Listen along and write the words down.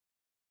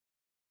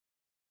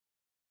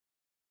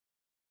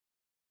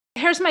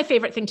here's my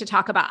favorite thing to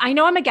talk about. I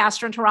know I'm a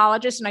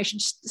gastroenterologist and I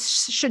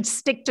should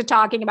stick to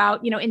talking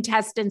about,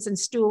 intestines and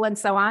stool and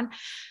so on.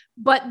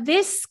 But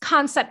this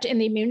concept in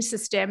the immune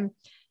system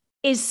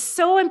is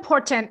so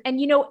important. And,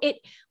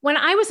 when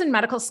I was in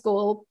medical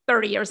school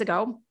 30 years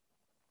ago,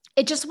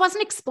 it just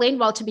wasn't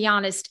explained well, to be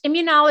honest.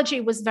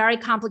 Immunology was very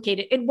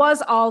complicated. It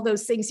was all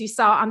those things you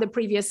saw on the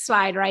previous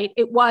slide, right?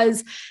 It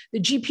was the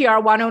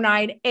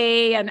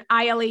GPR109A and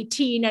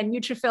IL-18 and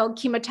neutrophil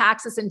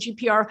chemotaxis and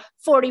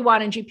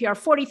GPR41 and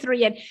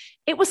GPR43. And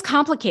it was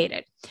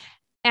complicated.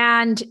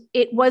 And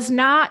it was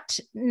not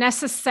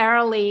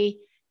necessarily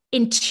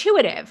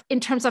intuitive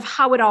in terms of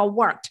how it all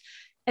worked.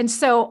 And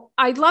so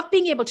I love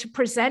being able to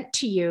present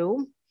to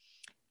you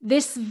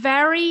this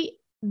very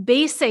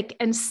basic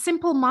and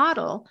simple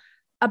model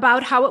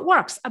about how it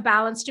works, a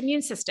balanced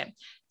immune system.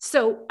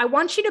 So I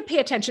want you to pay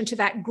attention to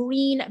that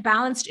green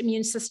balanced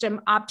immune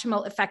system,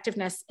 optimal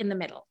effectiveness in the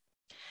middle.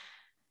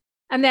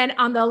 And then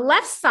on the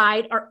left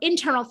side are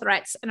internal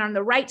threats, and on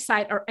the right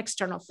side are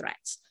external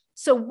threats.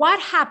 So what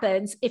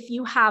happens if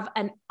you have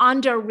an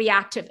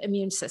underreactive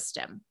immune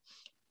system?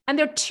 And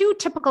there are two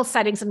typical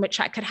settings in which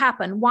that could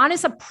happen. One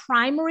is a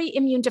primary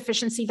immune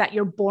deficiency that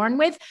you're born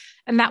with,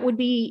 and that would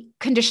be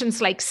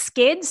conditions like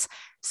SCIDS,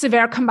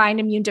 severe combined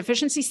immune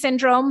deficiency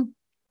syndrome,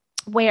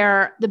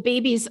 where the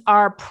babies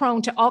are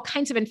prone to all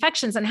kinds of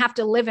infections and have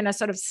to live in a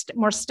sort of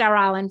more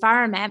sterile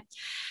environment.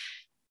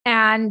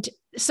 And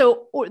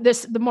so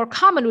the more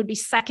common would be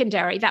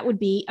secondary. That would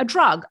be a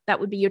drug.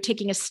 That would be you're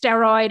taking a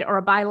steroid or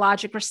a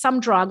biologic or some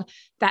drug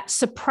that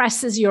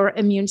suppresses your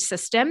immune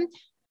system,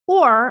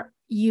 or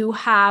you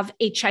have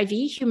HIV,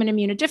 human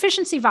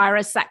immunodeficiency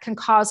virus, that can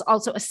cause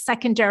also a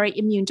secondary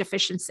immune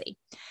deficiency.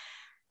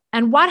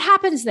 And what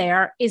happens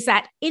there is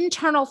that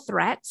internal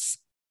threats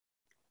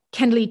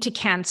can lead to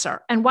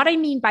cancer. And what I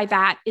mean by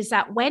that is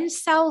that when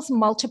cells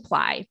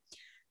multiply,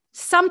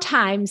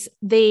 sometimes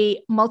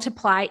they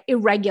multiply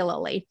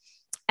irregularly,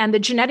 and the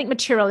genetic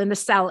material in the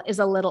cell is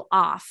a little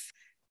off.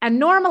 And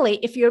normally,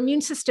 if your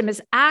immune system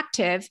is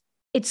active,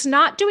 it's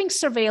not doing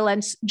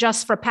surveillance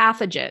just for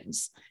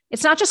pathogens.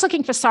 It's not just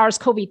looking for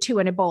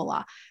SARS-CoV-2 and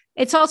Ebola.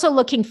 It's also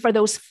looking for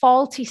those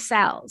faulty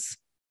cells,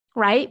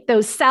 right?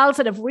 Those cells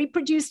that have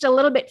reproduced a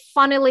little bit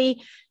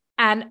funnily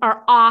and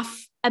are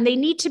off, and they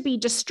need to be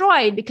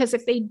destroyed, because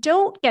if they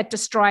don't get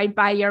destroyed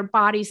by your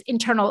body's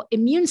internal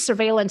immune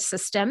surveillance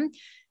system,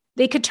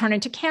 they could turn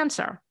into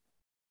cancer.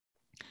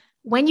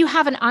 When you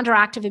have an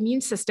underactive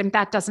immune system,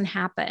 that doesn't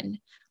happen,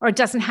 or it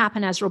doesn't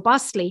happen as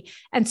robustly.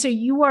 And so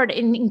you are at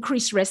an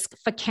increased risk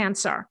for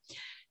cancer.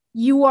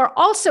 You are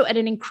also at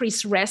an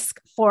increased risk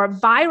for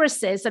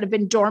viruses that have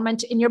been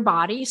dormant in your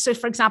body. So,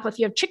 for example, if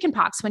you have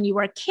chickenpox when you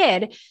were a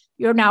kid,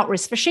 you're now at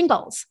risk for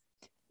shingles,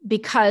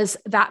 because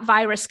that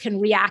virus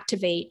can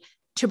reactivate.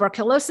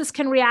 Tuberculosis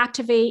can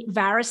reactivate.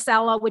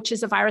 Varicella, which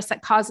is a virus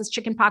that causes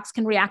chickenpox,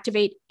 can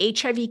reactivate.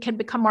 HIV can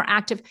become more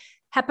active.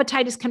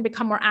 Hepatitis can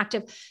become more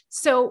active.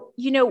 So,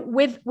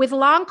 with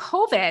long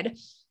COVID,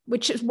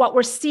 which is what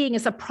we're seeing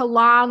is a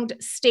prolonged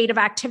state of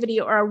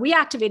activity or a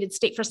reactivated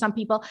state for some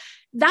people,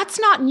 that's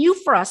not new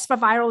for us for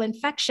viral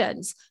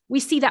infections. We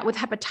see that with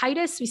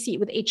hepatitis, we see it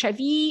with HIV,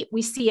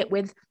 we see it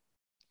with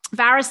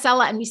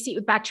varicella, and we see it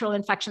with bacterial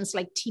infections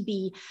like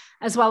TB,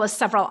 as well as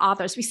several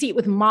others. We see it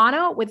with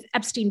mono, with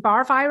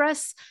Epstein-Barr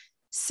virus.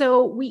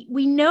 So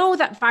we know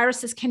that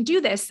viruses can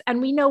do this.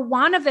 And we know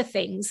one of the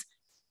things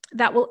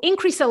that will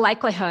increase the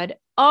likelihood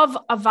of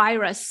a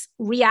virus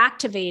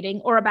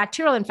reactivating, or a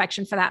bacterial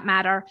infection for that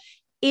matter,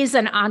 is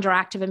an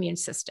underactive immune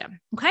system.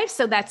 Okay,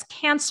 so that's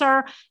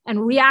cancer and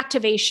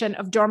reactivation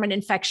of dormant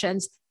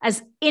infections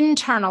as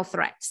internal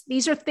threats.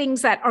 These are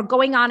things that are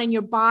going on in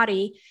your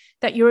body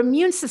that your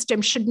immune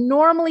system should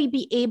normally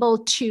be able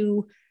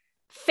to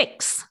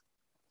fix.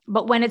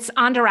 But when it's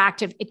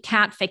underactive, it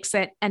can't fix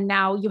it. And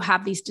now you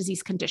have these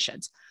disease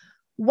conditions.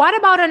 What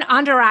about an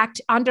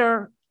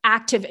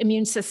underactive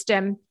immune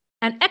system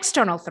and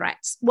external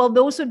threats? Well,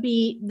 those would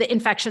be the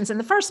infections in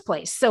the first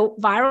place. So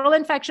viral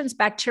infections,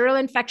 bacterial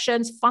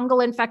infections,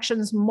 fungal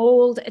infections,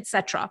 mold,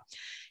 etc.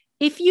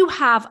 If you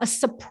have a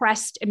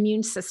suppressed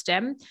immune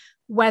system,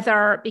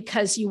 whether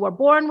because you were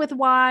born with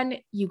one,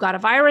 you got a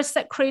virus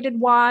that created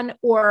one,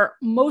 or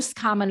most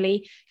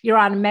commonly, you're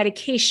on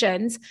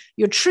medications,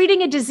 you're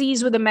treating a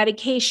disease with a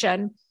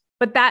medication,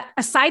 but that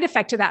a side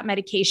effect of that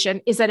medication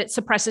is that it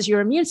suppresses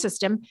your immune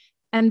system.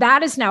 And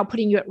that is now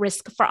putting you at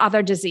risk for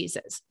other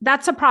diseases.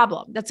 That's a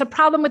problem. That's a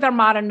problem with our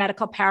modern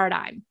medical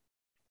paradigm.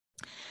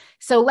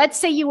 So let's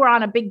say you were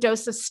on a big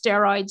dose of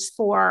steroids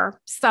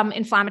for some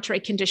inflammatory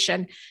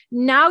condition.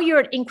 Now you're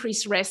at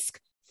increased risk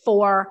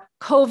for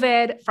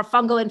COVID, for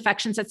fungal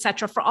infections, et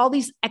cetera, for all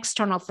these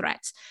external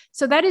threats.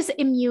 So that is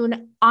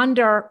immune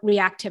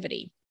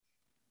underreactivity.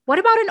 What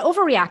about an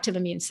overreactive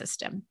immune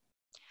system?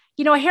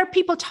 I hear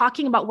people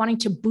talking about wanting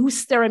to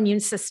boost their immune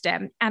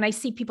system, and I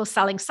see people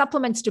selling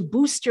supplements to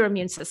boost your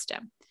immune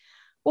system.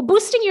 Well,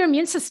 boosting your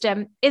immune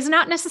system is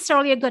not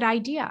necessarily a good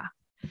idea,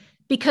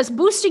 because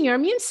boosting your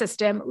immune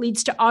system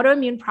leads to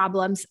autoimmune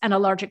problems and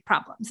allergic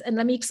problems. And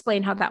let me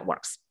explain how that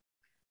works.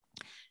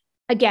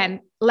 Again,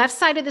 left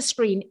side of the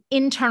screen,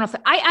 internal.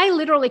 I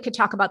literally could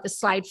talk about this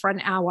slide for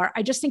an hour.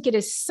 I just think it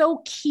is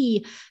so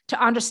key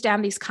to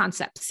understand these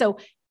concepts. So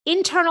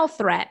internal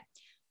threat.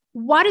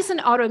 What is an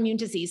autoimmune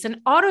disease?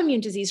 An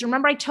autoimmune disease,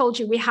 remember I told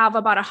you we have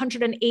about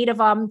 108 of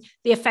them.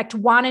 They affect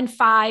 1 in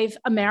 5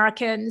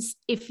 Americans.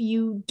 If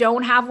you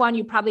don't have one,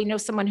 you probably know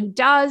someone who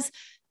does.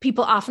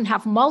 People often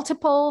have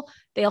multiple.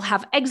 They'll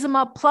have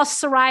eczema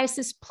plus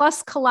psoriasis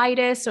plus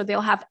colitis, or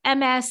they'll have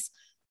MS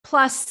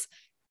plus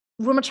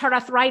rheumatoid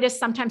arthritis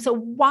sometimes. So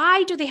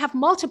why do they have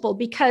multiple?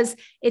 Because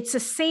it's the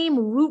same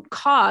root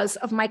cause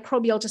of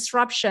microbial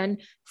disruption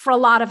for a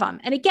lot of them.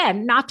 And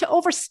again, not to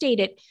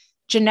overstate it,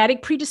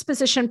 genetic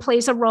predisposition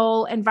plays a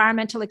role,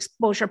 environmental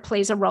exposure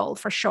plays a role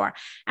for sure.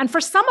 And for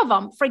some of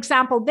them, for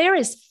example, there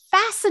is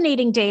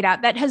fascinating data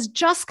that has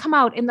just come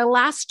out in the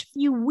last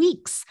few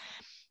weeks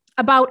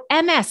about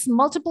MS,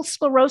 multiple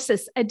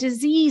sclerosis, a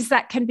disease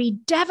that can be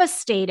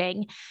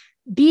devastating,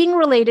 being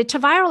related to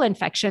viral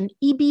infection.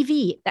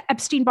 EBV, the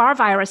Epstein-Barr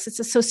virus that's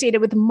associated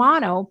with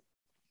mono,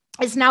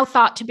 is now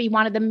thought to be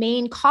one of the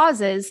main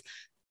causes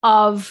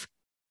of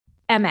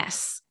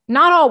MS.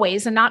 Not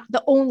always, and not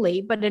the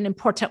only, but an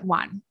important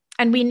one.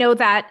 And we know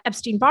that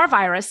Epstein-Barr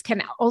virus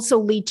can also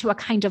lead to a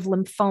kind of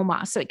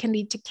lymphoma. So it can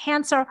lead to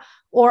cancer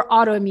or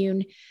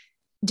autoimmune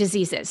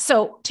diseases.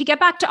 So to get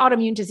back to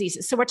autoimmune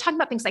diseases, so we're talking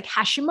about things like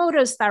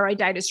Hashimoto's,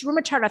 thyroiditis,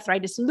 rheumatoid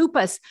arthritis,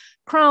 lupus,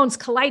 Crohn's,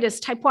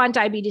 colitis, type 1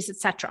 diabetes,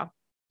 etc.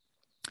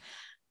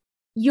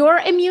 Your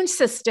immune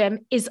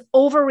system is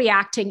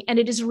overreacting, and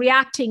it is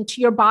reacting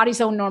to your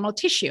body's own normal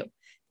tissue.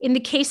 In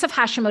the case of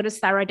Hashimoto's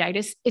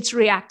thyroiditis, it's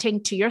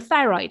reacting to your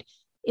thyroid.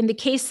 In the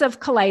case of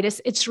colitis,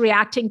 it's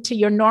reacting to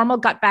your normal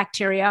gut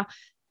bacteria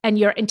and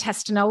your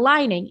intestinal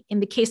lining. In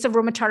the case of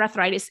rheumatoid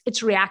arthritis,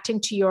 it's reacting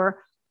to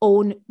your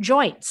own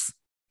joints,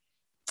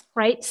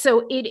 right?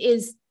 So it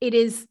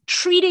is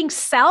treating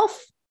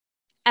self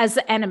as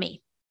the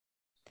enemy.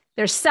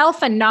 There's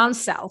self and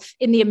non-self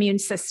in the immune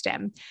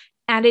system,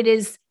 and it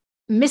is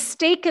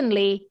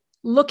mistakenly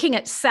looking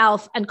at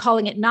self and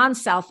calling it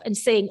non-self and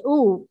saying,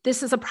 "Ooh,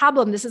 this is a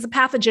problem. This is a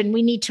pathogen.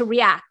 We need to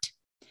react."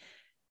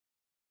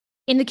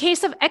 In the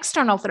case of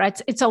external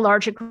threats, it's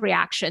allergic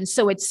reaction.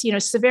 So it's,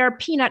 severe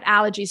peanut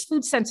allergies,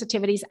 food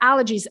sensitivities,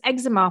 allergies,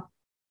 eczema,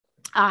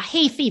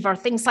 hay fever,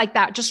 things like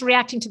that, just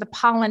reacting to the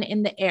pollen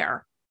in the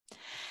air.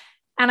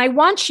 And I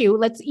want you,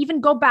 let's even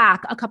go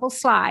back a couple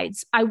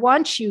slides. I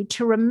want you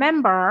to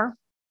remember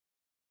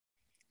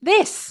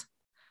this.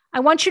 I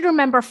want you to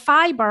remember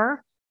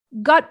fiber,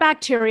 gut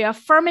bacteria,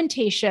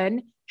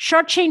 fermentation,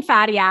 short-chain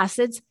fatty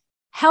acids,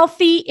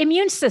 healthy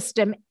immune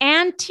system,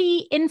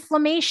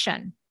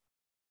 anti-inflammation,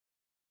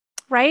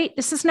 right?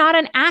 This is not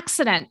an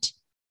accident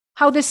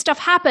how this stuff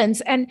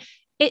happens. And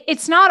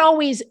it's not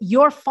always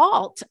your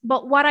fault.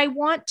 But what I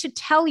want to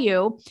tell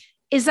you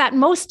is that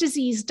most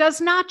disease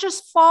does not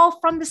just fall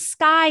from the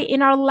sky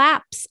in our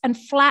laps and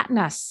flatten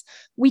us.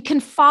 We can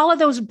follow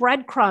those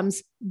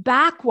breadcrumbs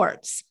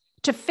backwards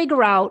to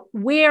figure out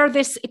where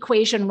this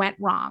equation went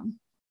wrong.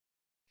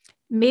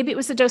 Maybe it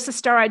was the dose of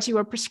steroids you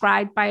were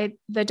prescribed by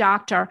the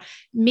doctor.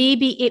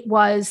 Maybe it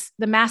was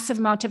the massive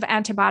amount of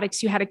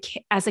antibiotics you had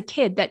as a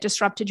kid that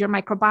disrupted your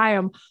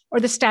microbiome, or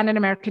the standard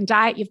American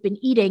diet you've been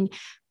eating.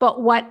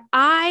 But what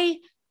I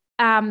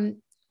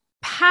am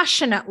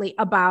passionately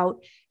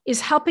about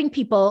is helping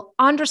people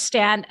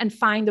understand and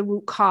find the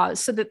root cause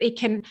so that they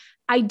can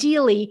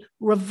ideally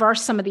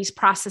reverse some of these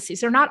processes.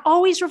 They're not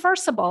always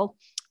reversible,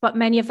 but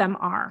many of them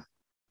are.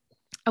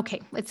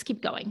 Okay, let's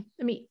keep going.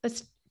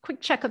 Let's quick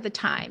check of the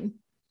time.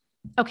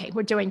 Okay,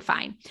 we're doing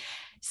fine.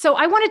 So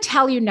I want to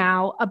tell you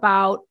now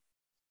about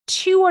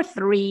 2 or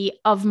 3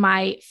 of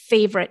my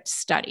favorite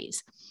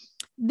studies.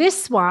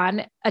 This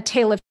one, A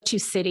Tale of Two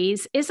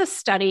Cities, is a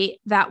study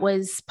that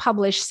was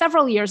published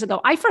several years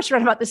ago. I first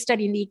read about this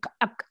study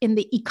in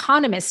the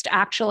Economist,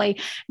 actually,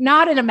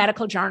 not in a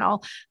medical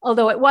journal,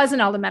 although it was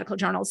in all the medical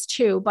journals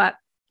too. But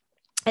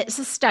it's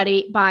a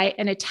study by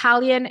an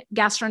Italian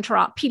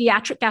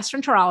pediatric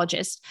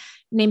gastroenterologist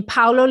named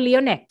Paolo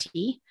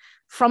Leonetti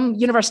from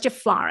University of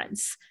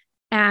Florence.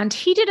 And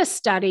he did a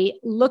study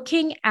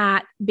looking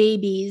at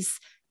babies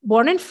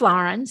born in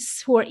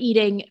Florence who are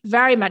eating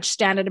very much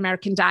standard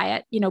American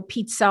diet,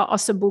 pizza,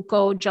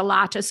 ossobuco,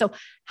 gelato. So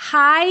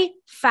high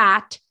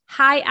fat,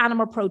 high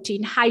animal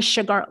protein, high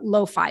sugar,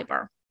 low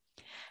fiber.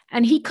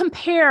 And he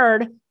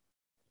compared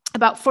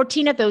about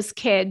 14 of those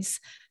kids,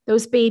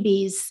 those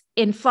babies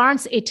in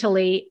Florence,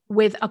 Italy,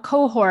 with a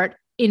cohort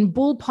in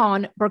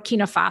Bulpon,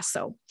 Burkina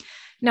Faso.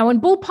 Now,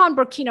 in Bulpon,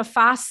 Burkina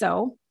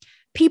Faso,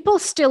 people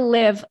still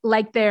live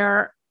like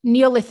their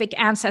Neolithic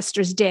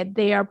ancestors did.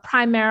 They are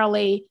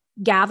primarily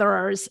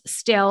gatherers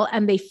still,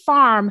 and they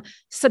farm,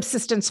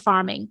 subsistence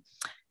farming.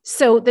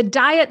 So the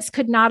diets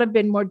could not have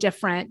been more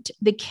different.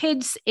 The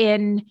kids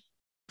in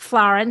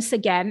Florence,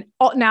 again,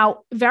 now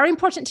very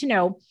important to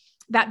know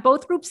that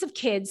both groups of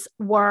kids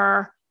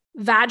were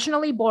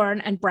vaginally born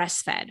and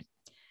breastfed.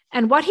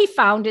 And what he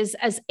found is,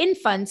 as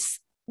infants,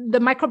 the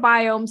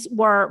microbiomes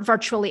were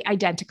virtually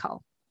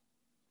identical.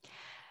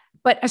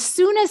 But as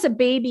soon as the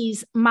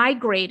babies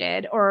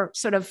migrated or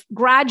sort of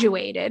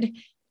graduated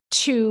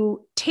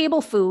to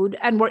table food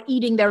and were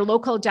eating their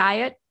local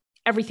diet,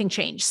 everything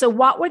changed. So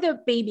what were the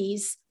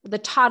babies, the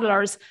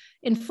toddlers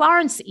in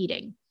Florence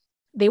eating?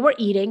 They were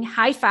eating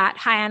high fat,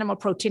 high animal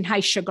protein, high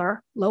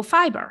sugar, low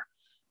fiber.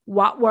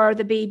 What were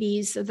the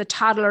babies, the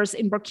toddlers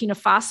in Burkina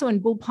Faso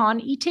and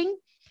Bulpan eating?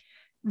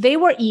 They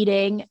were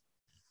eating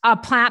a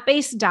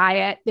plant-based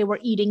diet. They were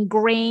eating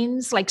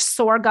grains like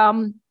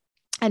sorghum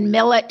and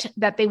millet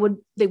that they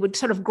would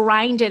sort of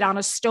grind it on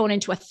a stone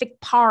into a thick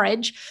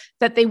porridge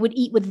that they would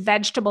eat with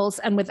vegetables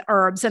and with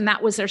herbs. And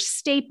that was their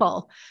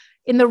staple.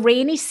 In the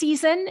rainy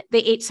season, they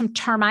ate some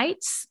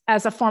termites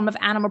as a form of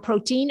animal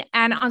protein.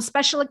 And on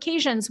special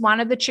occasions, one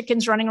of the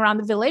chickens running around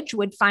the village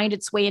would find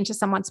its way into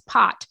someone's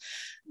pot.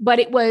 But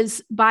it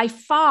was by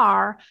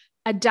far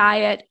a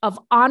diet of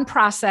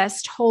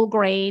unprocessed whole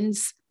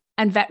grains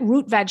and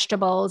root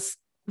vegetables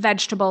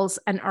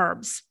and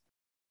herbs.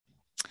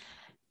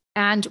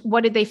 And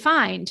what did they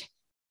find?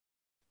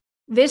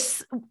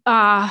 This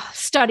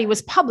study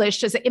was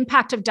published as the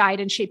impact of diet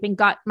in shaping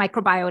gut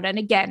microbiota. And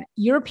again,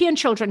 European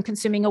children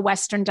consuming a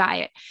Western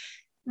diet,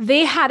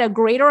 they had a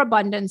greater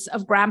abundance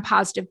of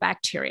gram-positive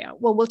bacteria.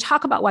 Well, we'll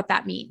talk about what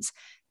that means.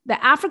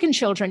 The African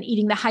children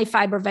eating the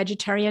high-fiber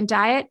vegetarian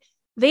diet,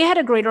 they had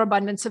a greater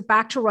abundance of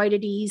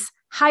Bacteroidetes,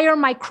 higher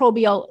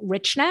microbial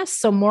richness,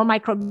 so more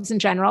microbes in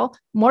general,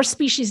 more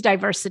species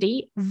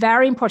diversity,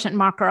 very important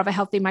marker of a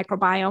healthy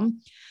microbiome,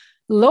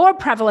 lower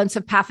prevalence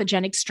of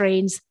pathogenic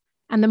strains,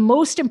 and the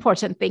most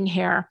important thing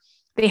here,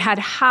 they had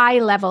high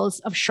levels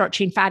of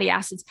short-chain fatty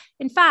acids.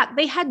 In fact,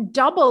 they had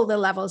double the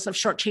levels of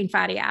short-chain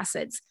fatty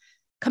acids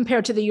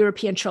compared to the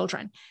European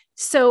children.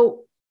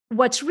 So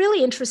what's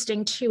really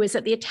interesting too is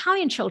that the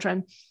Italian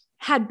children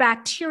had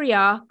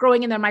bacteria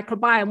growing in their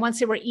microbiome once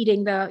they were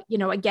eating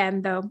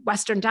the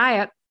Western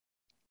diet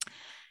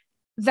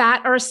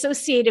that are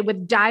associated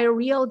with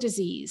diarrheal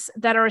disease,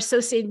 that are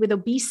associated with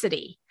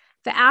obesity.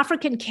 The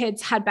African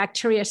kids had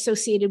bacteria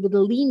associated with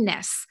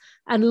leanness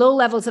and low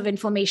levels of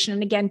inflammation,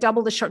 and again,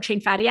 double the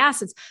short-chain fatty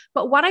acids.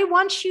 But what I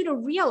want you to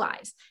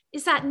realize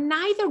is that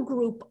neither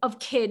group of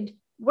kid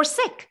were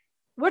sick.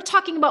 We're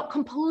talking about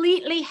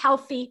completely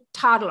healthy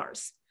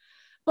toddlers.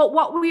 But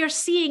what we are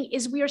seeing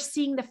is we are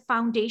seeing the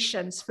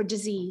foundations for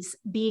disease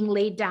being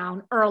laid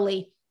down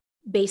early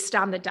based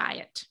on the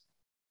diet.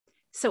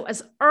 So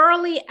as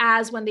early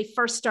as when they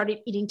first started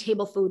eating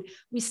table food,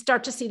 we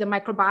start to see the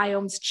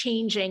microbiomes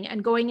changing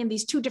and going in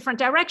these two different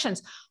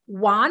directions.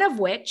 One of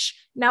which,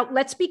 now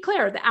let's be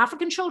clear, the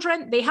African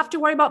children, they have to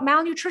worry about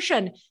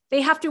malnutrition.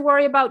 They have to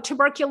worry about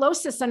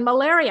tuberculosis and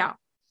malaria.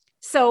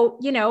 So,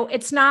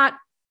 it's not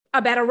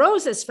a bed of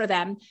roses for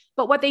them,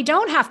 but what they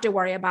don't have to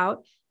worry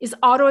about is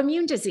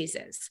autoimmune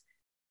diseases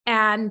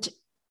and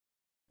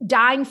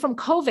dying from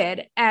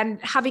COVID and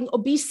having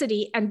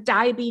obesity and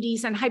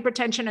diabetes and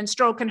hypertension and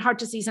stroke and heart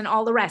disease and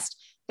all the rest.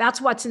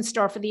 That's what's in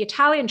store for the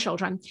Italian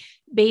children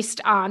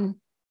based on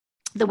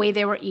the way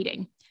they were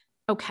eating.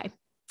 Okay.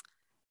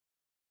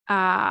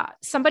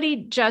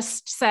 Somebody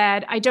just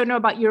said, I don't know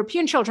about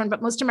European children,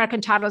 but most American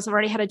toddlers have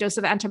already had a dose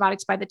of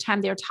antibiotics by the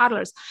time they're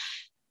toddlers.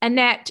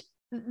 Annette,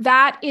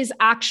 that is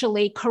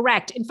actually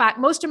correct. In fact,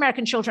 most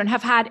American children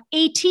have had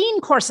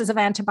 18 courses of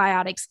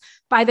antibiotics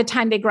by the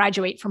time they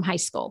graduate from high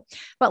school.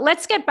 But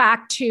let's get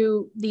back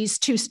to these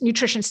two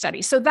nutrition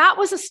studies. So that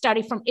was a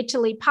study from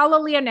Italy, Paolo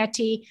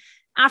Leonetti,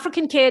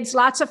 African kids,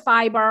 lots of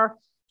fiber,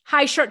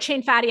 high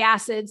short-chain fatty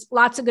acids,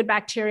 lots of good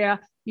bacteria.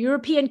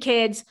 European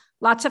kids,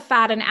 lots of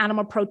fat and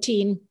animal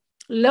protein,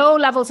 low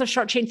levels of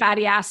short-chain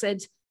fatty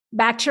acids,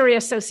 bacteria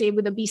associated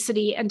with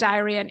obesity and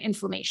diarrhea and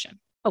inflammation.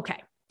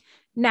 Okay,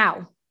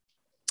 now,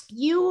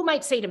 you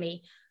might say to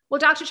me, well,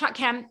 Dr.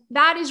 Chutkan,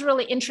 that is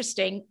really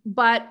interesting,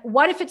 but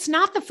what if it's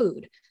not the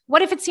food?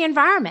 What if it's the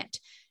environment?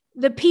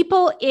 The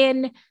people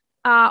in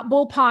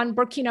Bulpan,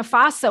 Burkina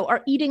Faso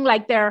are eating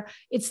like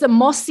it's the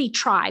Mossi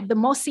tribe, the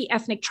Mossi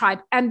ethnic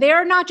tribe. And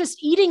they're not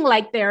just eating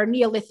like their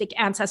Neolithic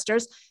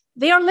ancestors,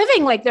 they are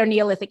living like their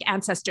Neolithic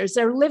ancestors.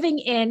 They're living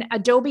in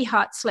adobe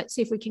huts. Let's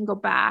see if we can go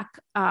back.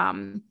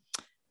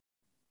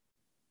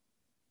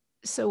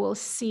 So we'll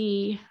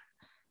see.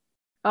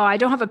 Oh, I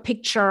don't have a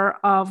picture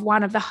of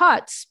one of the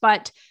huts,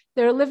 but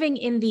they're living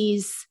in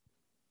these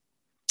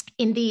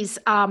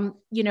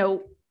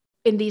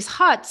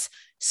huts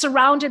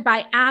surrounded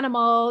by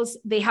animals.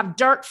 They have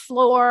dirt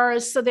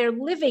floors. So they're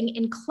living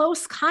in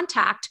close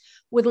contact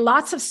with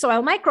lots of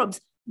soil microbes.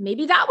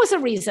 Maybe that was a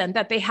reason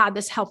that they had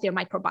this healthier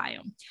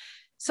microbiome.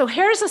 So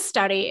here's a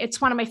study. It's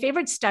one of my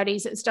favorite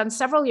studies. It's done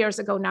several years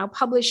ago now,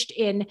 published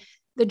in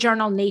the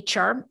journal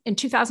Nature in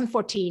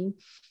 2014.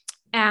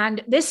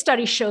 And this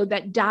study showed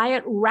that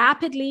diet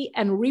rapidly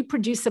and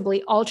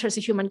reproducibly alters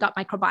a human gut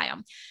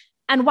microbiome.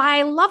 And why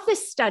I love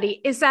this study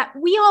is that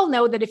we all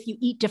know that if you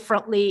eat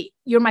differently,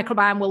 your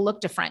microbiome will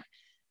look different.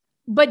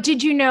 But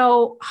did you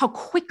know how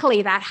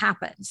quickly that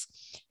happens?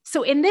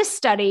 So in this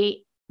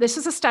study, this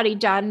is a study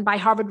done by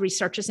Harvard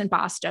researchers in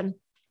Boston.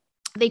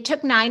 They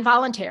took 9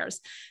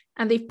 volunteers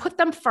and they put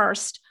them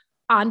first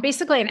on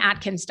basically an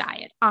Atkins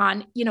diet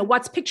on,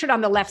 what's pictured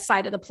on the left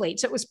side of the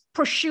plate. So it was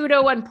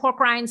prosciutto and pork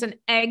rinds and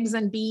eggs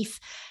and beef.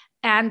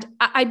 And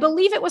I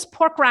believe it was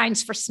pork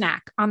rinds for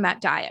snack on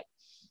that diet.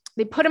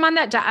 They put him on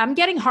that diet. I'm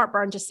getting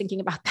heartburn just thinking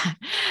about that.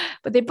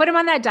 But they put him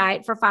on that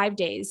diet for 5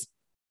 days.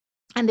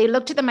 And they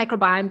looked at the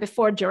microbiome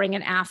before, during,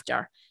 and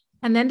after.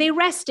 And then they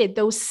rested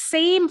those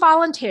same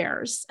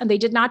volunteers, and they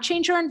did not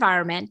change their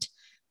environment.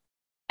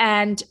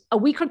 And a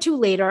week or two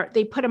later,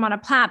 they put them on a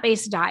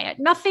plant-based diet.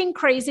 Nothing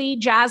crazy,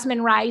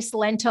 jasmine rice,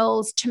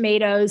 lentils,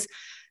 tomatoes,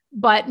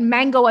 but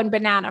mango and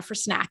banana for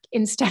snack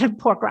instead of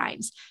pork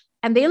rinds.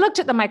 And they looked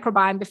at the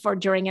microbiome before,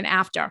 during, and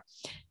after.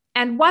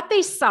 And what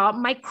they saw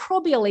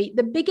microbially,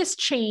 the biggest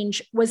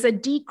change was a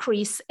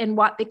decrease in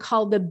what they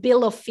call the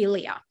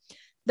bilophilia,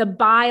 the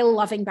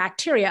bile-loving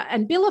bacteria.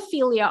 And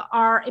bilophilia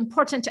are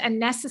important and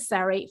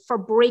necessary for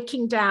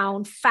breaking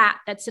down fat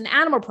that's in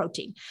animal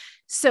protein.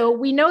 So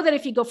we know that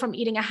if you go from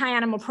eating a high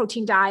animal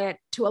protein diet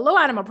to a low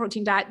animal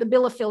protein diet, the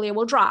bilophilia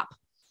will drop.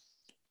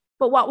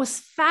 But what was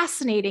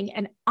fascinating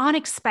and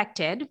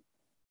unexpected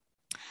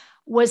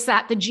was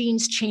that the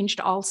genes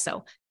changed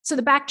also. So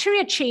the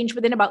bacteria changed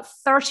within about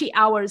 30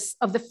 hours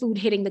of the food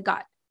hitting the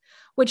gut,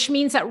 which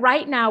means that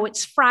right now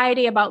it's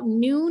Friday about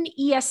noon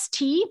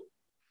EST.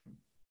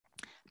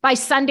 By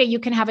Sunday, you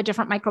can have a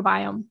different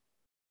microbiome.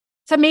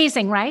 It's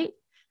amazing, right?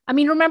 I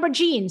mean, remember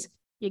genes.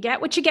 You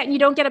get what you get and you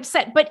don't get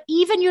upset, but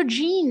even your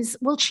genes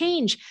will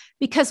change,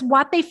 because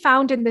what they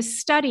found in this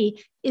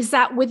study is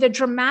that with a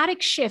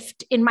dramatic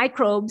shift in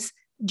microbes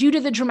due to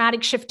the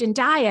dramatic shift in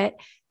diet,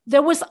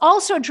 there was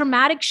also a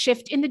dramatic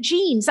shift in the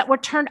genes that were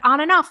turned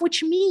on and off,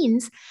 which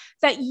means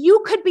that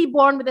you could be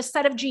born with a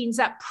set of genes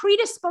that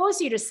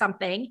predispose you to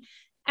something,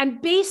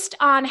 and based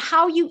on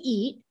how you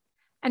eat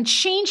and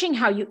changing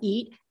how you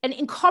eat and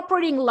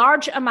incorporating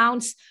large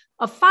amounts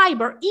of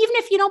fiber, even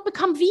if you don't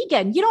become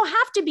vegan, you don't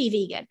have to be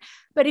vegan.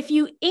 But if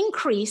you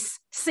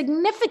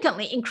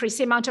significantly increase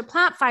the amount of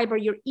plant fiber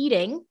you're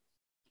eating,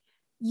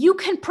 you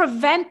can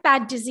prevent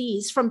that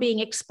disease from being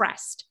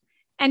expressed.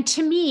 And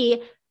to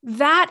me,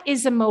 that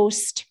is the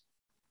most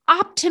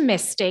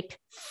optimistic,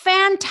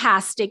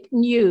 fantastic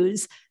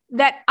news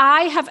that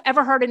I have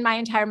ever heard in my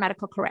entire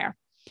medical career.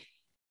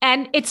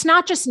 And it's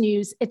not just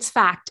news, it's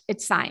fact,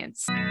 it's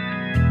science.